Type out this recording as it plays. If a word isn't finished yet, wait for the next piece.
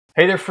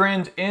Hey there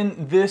friends,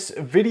 in this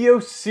video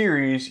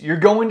series, you're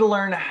going to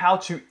learn how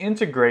to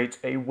integrate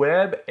a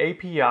web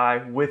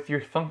API with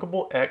your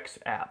Thunkable X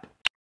app.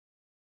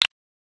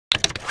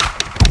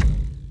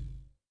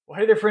 Well,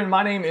 hey there friend,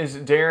 my name is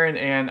Darren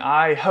and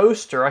I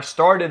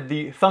started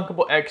the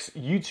Thunkable X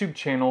YouTube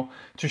channel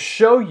to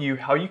show you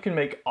how you can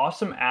make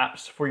awesome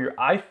apps for your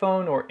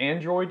iPhone or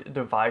Android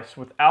device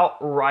without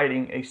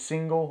writing a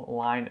single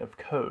line of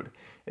code.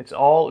 It's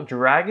all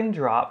drag and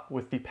drop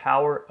with the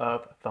power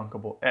of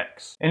Thunkable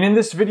X. And in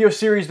this video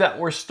series that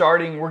we're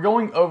starting, we're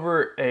going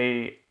over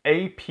a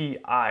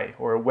API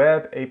or a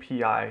web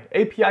API.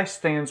 API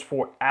stands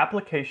for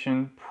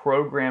Application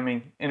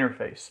Programming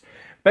Interface.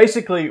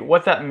 Basically,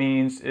 what that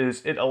means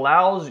is it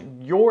allows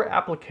your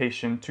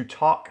application to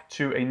talk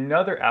to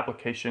another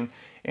application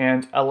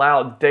and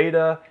allow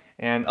data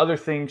and other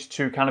things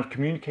to kind of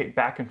communicate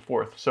back and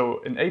forth.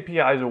 So an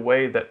API is a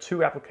way that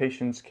two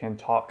applications can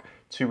talk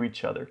to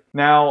each other.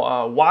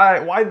 Now,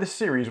 why this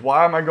series?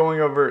 Why am I going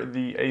over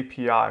the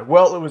API?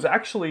 Well, it was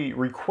actually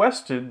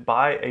requested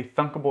by a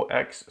Thunkable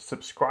X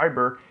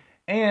subscriber,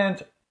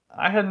 and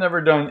I had never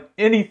done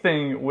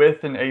anything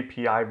with an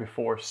API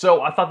before.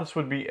 So I thought this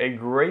would be a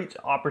great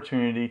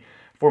opportunity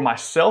for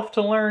myself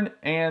to learn,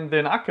 and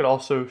then I could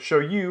also show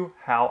you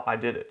how I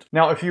did it.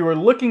 Now, if you are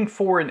looking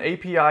for an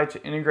API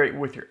to integrate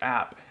with your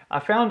app, I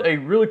found a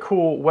really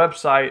cool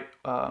website,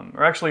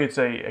 or actually it's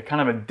a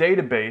kind of a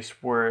database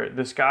where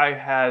this guy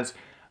has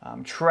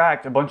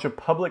tracked a bunch of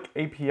public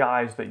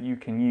APIs that you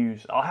can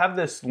use. I'll have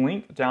this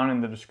link down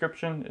in the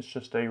description. It's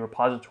just a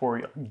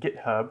repository on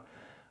GitHub.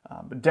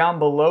 But down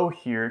below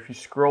here, if you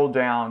scroll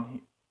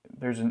down,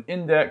 there's an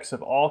index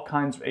of all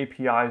kinds of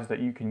APIs that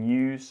you can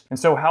use. And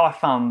so how I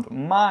found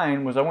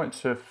mine was I went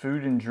to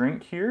food and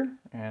drink here,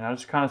 and I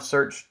just kind of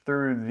searched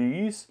through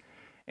these.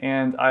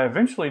 And I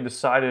eventually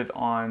decided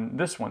on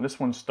this one. This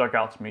one stuck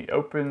out to me,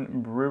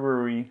 Open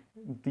Brewery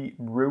DB.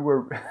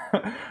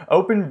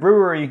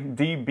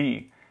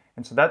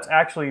 And so that's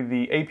actually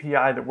the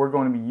API that we're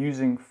going to be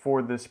using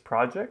for this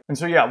project. And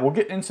so yeah, we'll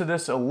get into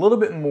this a little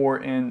bit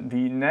more in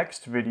the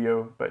next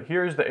video, but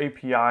here's the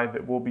API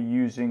that we'll be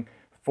using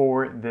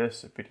for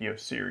this video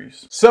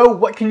series. So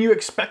what can you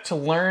expect to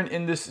learn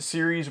in this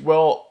series?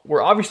 Well,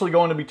 we're obviously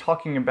going to be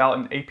talking about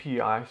an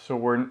API. So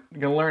we're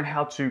going to learn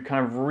how to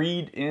kind of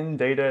read in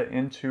data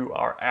into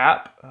our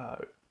app,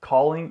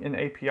 calling an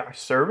API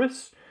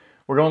service.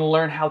 We're going to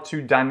learn how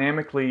to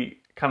dynamically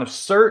kind of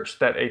search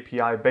that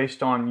API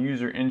based on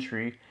user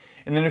entry.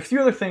 And then a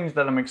few other things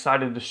that I'm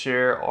excited to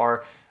share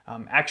are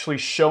actually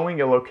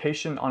showing a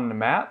location on the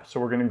map. So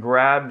we're going to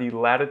grab the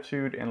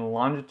latitude and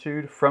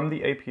longitude from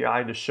the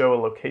API to show a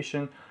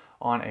location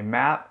on a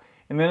map.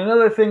 And then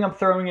another thing I'm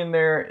throwing in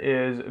there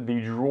is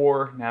the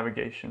drawer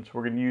navigation. So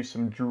we're going to use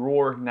some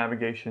drawer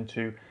navigation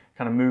to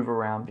kind of move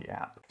around the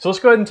app. So let's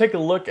go ahead and take a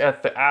look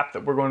at the app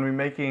that we're going to be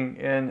making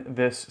in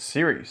this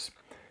series.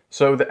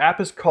 So the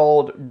app is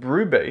called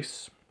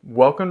Brewbase.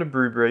 Welcome to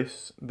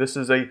Brewbase. This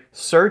is a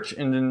search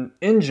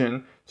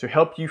engine to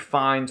help you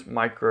find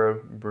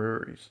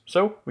microbreweries.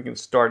 So we can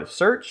start a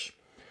search.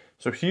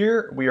 So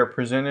here we are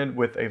presented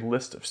with a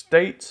list of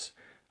states.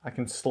 I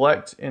can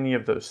select any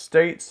of those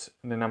states,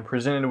 and then I'm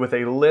presented with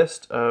a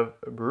list of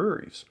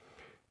breweries.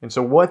 And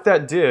so what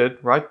that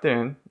did right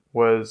then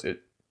was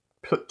it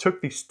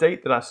took the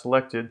state that I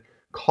selected,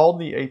 called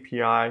the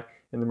API,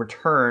 and then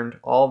returned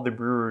all of the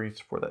breweries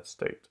for that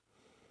state.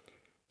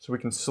 So we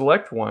can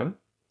select one.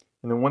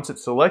 And then once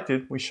it's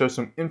selected, we show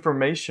some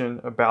information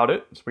about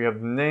it. So we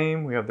have the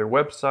name, we have their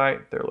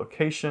website, their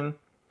location.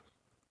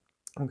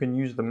 We can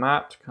use the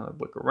map to kind of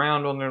look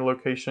around on their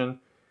location,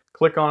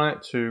 click on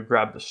it to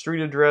grab the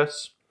street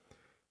address.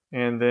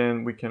 And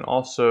then we can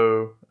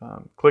also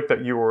click that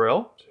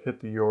URL to hit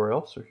the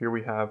URL. So here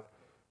we have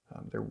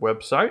their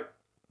website.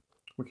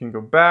 We can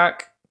go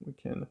back, we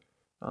can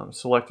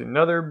select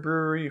another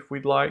brewery if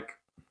we'd like.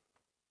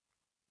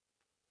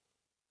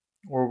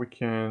 Or we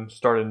can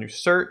start a new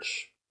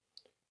search.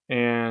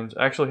 And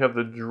I actually have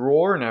the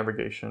drawer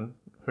navigation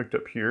hooked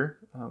up here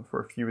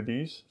for a few of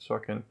these, so I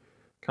can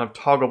kind of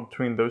toggle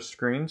between those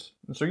screens.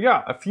 And so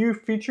yeah, a few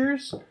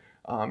features.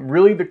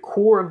 Really the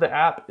core of the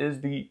app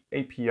is the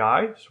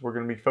API, so we're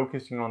going to be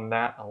focusing on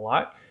that a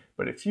lot.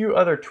 But a few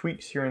other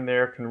tweaks here and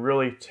there can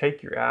really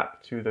take your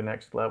app to the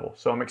next level.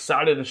 So I'm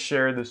excited to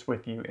share this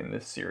with you in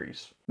this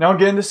series. Now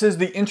again, this is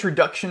the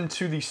introduction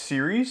to the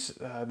series.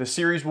 The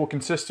series will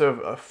consist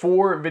of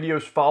 4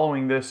 videos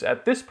following this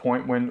at this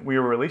point when we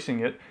are releasing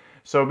it.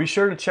 So be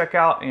sure to check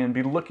out and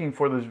be looking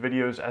for those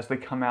videos as they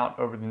come out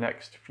over the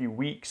next few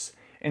weeks.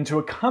 And to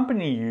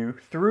accompany you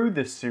through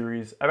this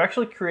series, I've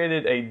actually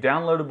created a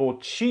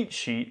downloadable cheat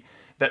sheet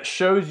that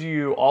shows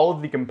you all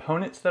of the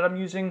components that I'm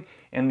using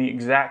and the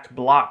exact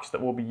blocks that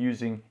we'll be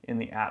using in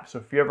the app. So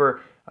if you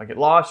ever get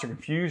lost or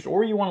confused,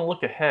 or you want to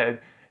look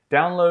ahead,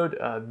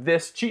 download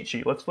this cheat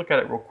sheet. Let's look at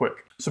it real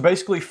quick. So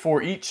basically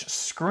for each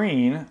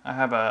screen, I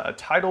have a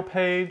title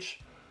page.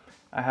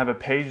 I have a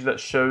page that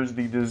shows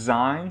the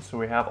design. So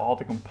we have all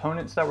the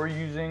components that we're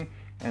using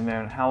and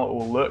then how it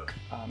will look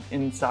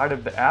inside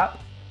of the app.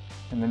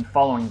 And then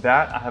following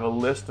that, I have a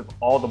list of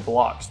all the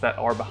blocks that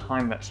are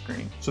behind that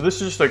screen. So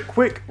this is just a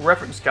quick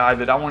reference guide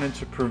that I wanted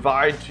to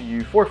provide to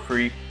you for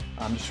free.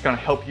 I'm just gonna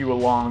help you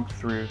along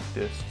through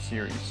this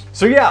series.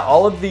 So yeah,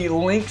 all of the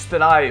links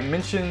that I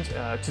mentioned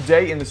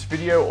today in this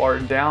video are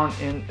down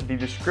in the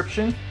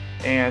description.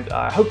 And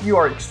I hope you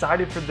are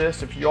excited for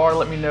this. If you are,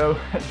 let me know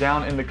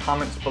down in the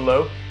comments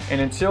below.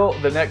 And until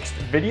the next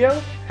video,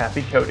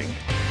 happy coding.